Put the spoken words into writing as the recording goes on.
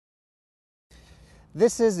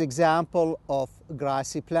This is example of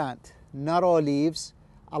grassy plant. Narrow leaves,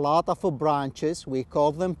 a lot of branches, we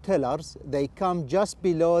call them tillers. They come just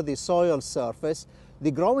below the soil surface.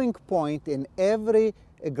 The growing point in every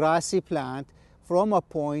grassy plant from a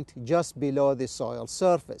point just below the soil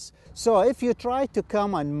surface. So if you try to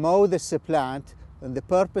come and mow this plant, and the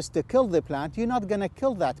purpose to kill the plant, you're not going to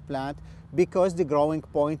kill that plant because the growing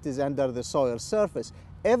point is under the soil surface.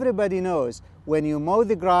 Everybody knows when you mow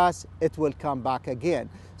the grass, it will come back again.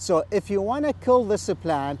 So if you want to kill this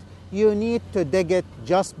plant, you need to dig it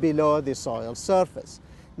just below the soil surface.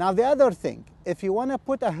 Now the other thing, if you want to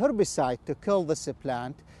put a herbicide to kill this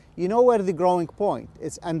plant, you know where the growing point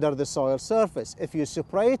is, under the soil surface. If you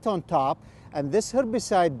spray it on top and this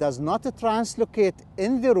herbicide does not translocate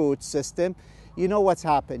in the root system, you know what's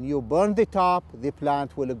happened. You burn the top, the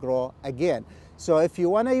plant will grow again. So if you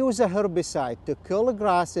want to use a herbicide to kill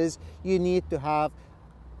grasses, you need to have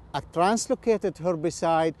a translocated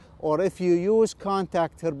herbicide, or if you use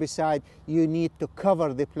contact herbicide, you need to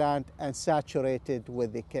cover the plant and saturate it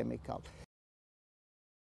with the chemical.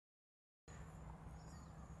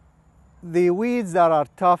 The weeds that are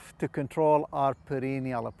tough to control are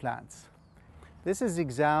perennial plants. This is an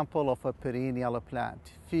example of a perennial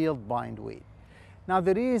plant, field bindweed. Now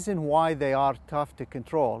the reason why they are tough to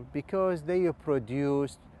control, because they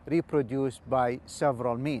reproduce by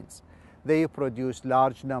several means. They produce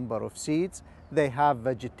large number of seeds, they have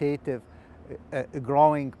vegetative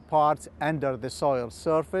growing parts under the soil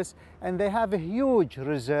surface, and they have a huge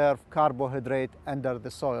reserve carbohydrate under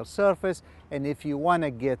the soil surface. And if you want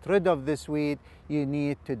to get rid of this weed, you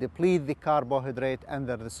need to deplete the carbohydrate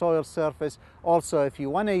under the soil surface. Also, if you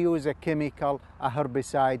want to use a chemical, a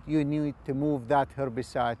herbicide, you need to move that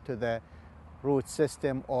herbicide to the root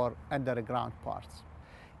system or underground parts.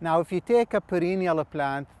 Now, if you take a perennial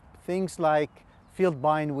plant, things like field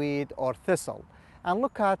bindweed or thistle, and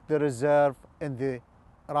look at the reserve in the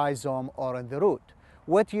rhizome or in the root.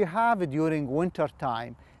 What you have during winter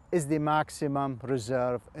time is the maximum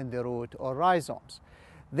reserve in the root or rhizomes.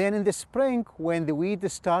 Then in the spring, when the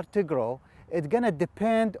weeds start to grow, it's going to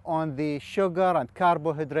depend on the sugar and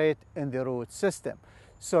carbohydrate in the root system.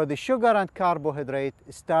 So the sugar and carbohydrate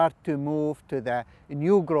start to move to the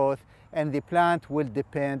new growth, and the plant will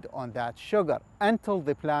depend on that sugar until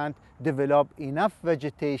the plant develops enough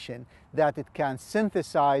vegetation that it can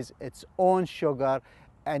synthesize its own sugar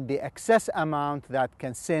and the excess amount that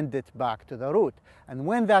can send it back to the root. And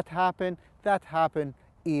when that happens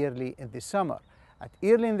early in the summer.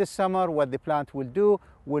 Early in the summer, what the plant will do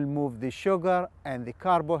will move the sugar and the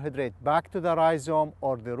carbohydrate back to the rhizome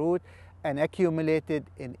or the root and accumulate it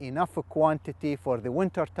in enough quantity for the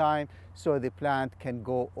winter time so the plant can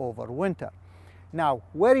go over winter. Now,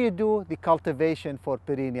 where you do the cultivation for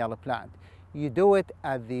perennial plant, you do it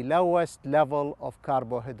at the lowest level of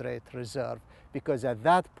carbohydrate reserve, because at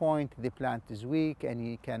that point the plant is weak and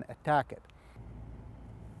you can attack it.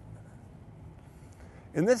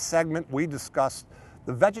 In this segment, we discussed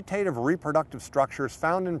the vegetative reproductive structures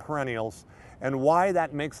found in perennials and why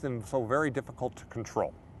that makes them so very difficult to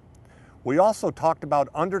control. We also talked about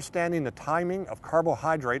understanding the timing of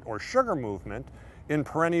carbohydrate or sugar movement in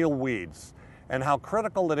perennial weeds and how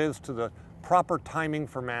critical it is to the proper timing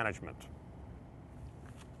for management.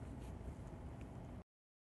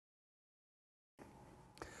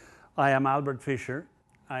 I am Albert Fisher.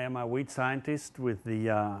 I am a weed scientist with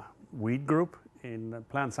the weed group in the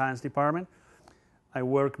plant science department. I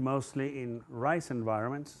work mostly in rice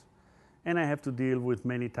environments, and I have to deal with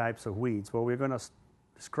many types of weeds. What we're going to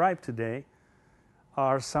describe today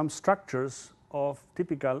are some structures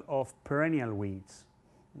typical of perennial weeds.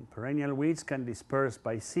 And perennial weeds can disperse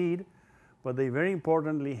by seed, but they very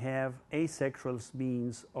importantly have asexual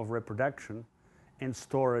means of reproduction and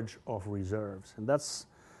storage of reserves. And that's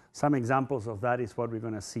some examples of that is what we're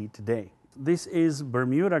going to see today. This is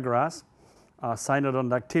Bermuda grass,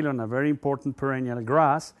 Cynodon-dactylon, a very important perennial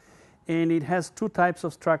grass, and it has two types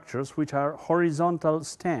of structures which are horizontal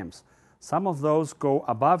stems. Some of those go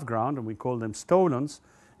above ground, and we call them stolons,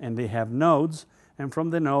 and they have nodes, and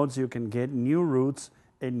from the nodes you can get new roots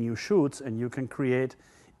and new shoots, and you can create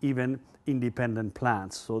even independent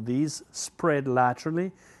plants. So these spread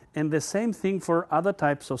laterally, and the same thing for other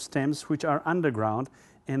types of stems which are underground,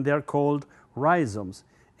 and they're called rhizomes.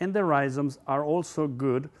 And the rhizomes are also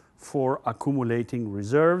good for accumulating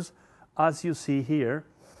reserves. As you see here,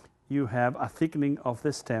 you have a thickening of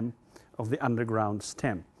the stem, of the underground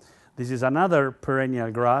stem. This is another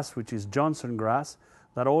perennial grass, which is Johnson grass,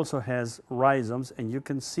 that also has rhizomes, and you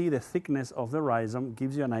can see the thickness of the rhizome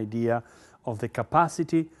gives you an idea of the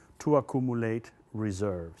capacity to accumulate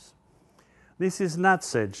reserves. This is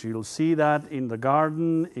nutsedge. You'll see that in the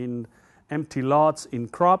garden, in empty lots, in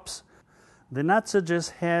crops. The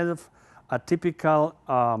nutsedges have a typical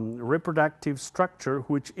reproductive structure,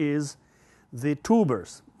 which is the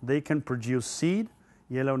tubers. They can produce seed.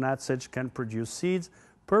 Yellow nutsedge can produce seeds.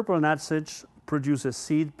 Purple nutsedge produces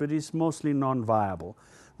seed, but is mostly non-viable.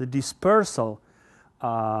 The dispersal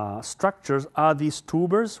structures are these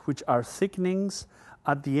tubers, which are thickenings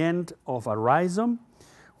at the end of a rhizome,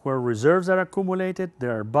 where reserves are accumulated.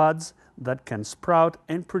 There are buds that can sprout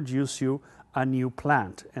and produce you a new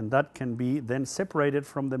plant, and that can be then separated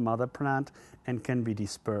from the mother plant and can be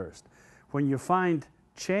dispersed. When you find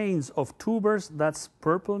chains of tubers, that's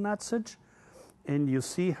purple nutsedge, and you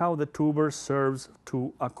see how the tuber serves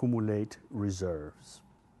to accumulate reserves.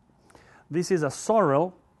 This is a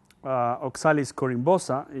sorrel, Oxalis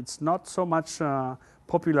corymbosa. It's not so much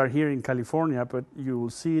popular here in California, but you will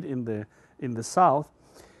see it in the south.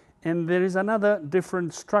 And there is another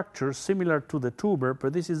different structure similar to the tuber,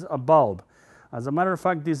 but this is a bulb. As a matter of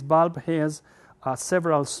fact, this bulb has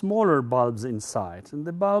several smaller bulbs inside. And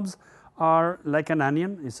the bulbs are like an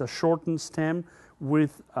onion. It's a shortened stem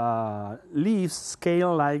with leaves,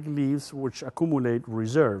 scale-like leaves, which accumulate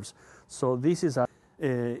reserves. So this is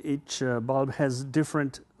each bulb has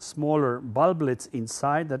different smaller bulblets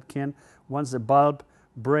inside that can, once the bulb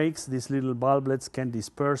breaks, these little bulblets can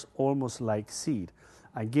disperse almost like seed.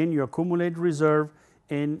 Again, you accumulate reserve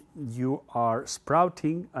and you are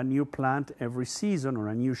sprouting a new plant every season, or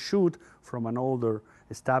a new shoot from an older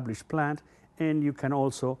established plant, and you can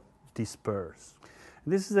also disperse.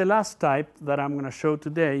 This is the last type that I'm going to show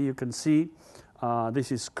today. You can see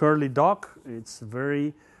this is curly dock. It's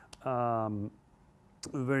very common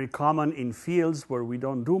in fields where we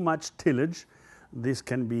don't do much tillage. This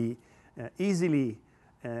can be easily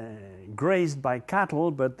grazed by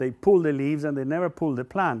cattle, but they pull the leaves and they never pull the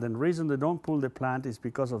plant. And the reason they don't pull the plant is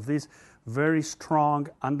because of this very strong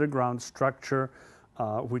underground structure,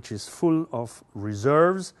 which is full of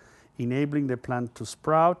reserves, enabling the plant to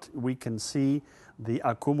sprout. We can see the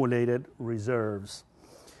accumulated reserves.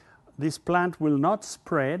 This plant will not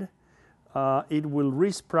spread. It will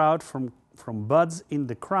resprout from buds in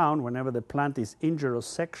the crown whenever the plant is injured or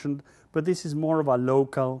sectioned, but this is more of a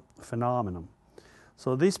local phenomenon.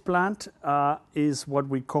 So this plant is what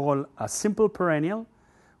we call a simple perennial,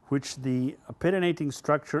 which the perinating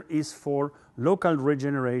structure is for local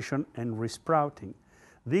regeneration and resprouting.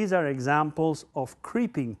 These are examples of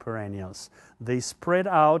creeping perennials. They spread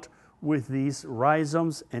out with these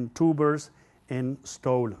rhizomes and tubers and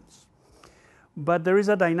stolons. But there is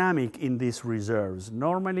a dynamic in these reserves.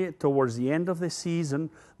 Normally, towards the end of the season,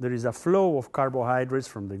 there is a flow of carbohydrates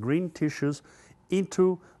from the green tissues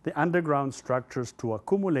into the underground structures to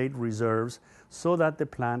accumulate reserves so that the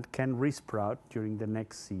plant can resprout during the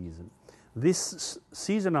next season. This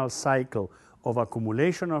seasonal cycle of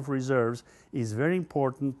accumulation of reserves is very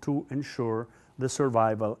important to ensure the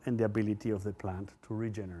survival and the ability of the plant to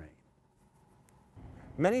regenerate.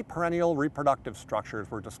 Many perennial reproductive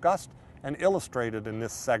structures were discussed and illustrated in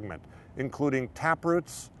this segment, including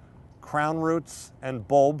taproots, crown roots, and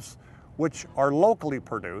bulbs, which are locally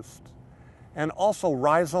produced, and also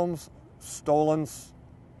rhizomes, stolons,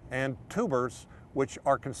 and tubers, which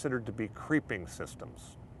are considered to be creeping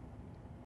systems.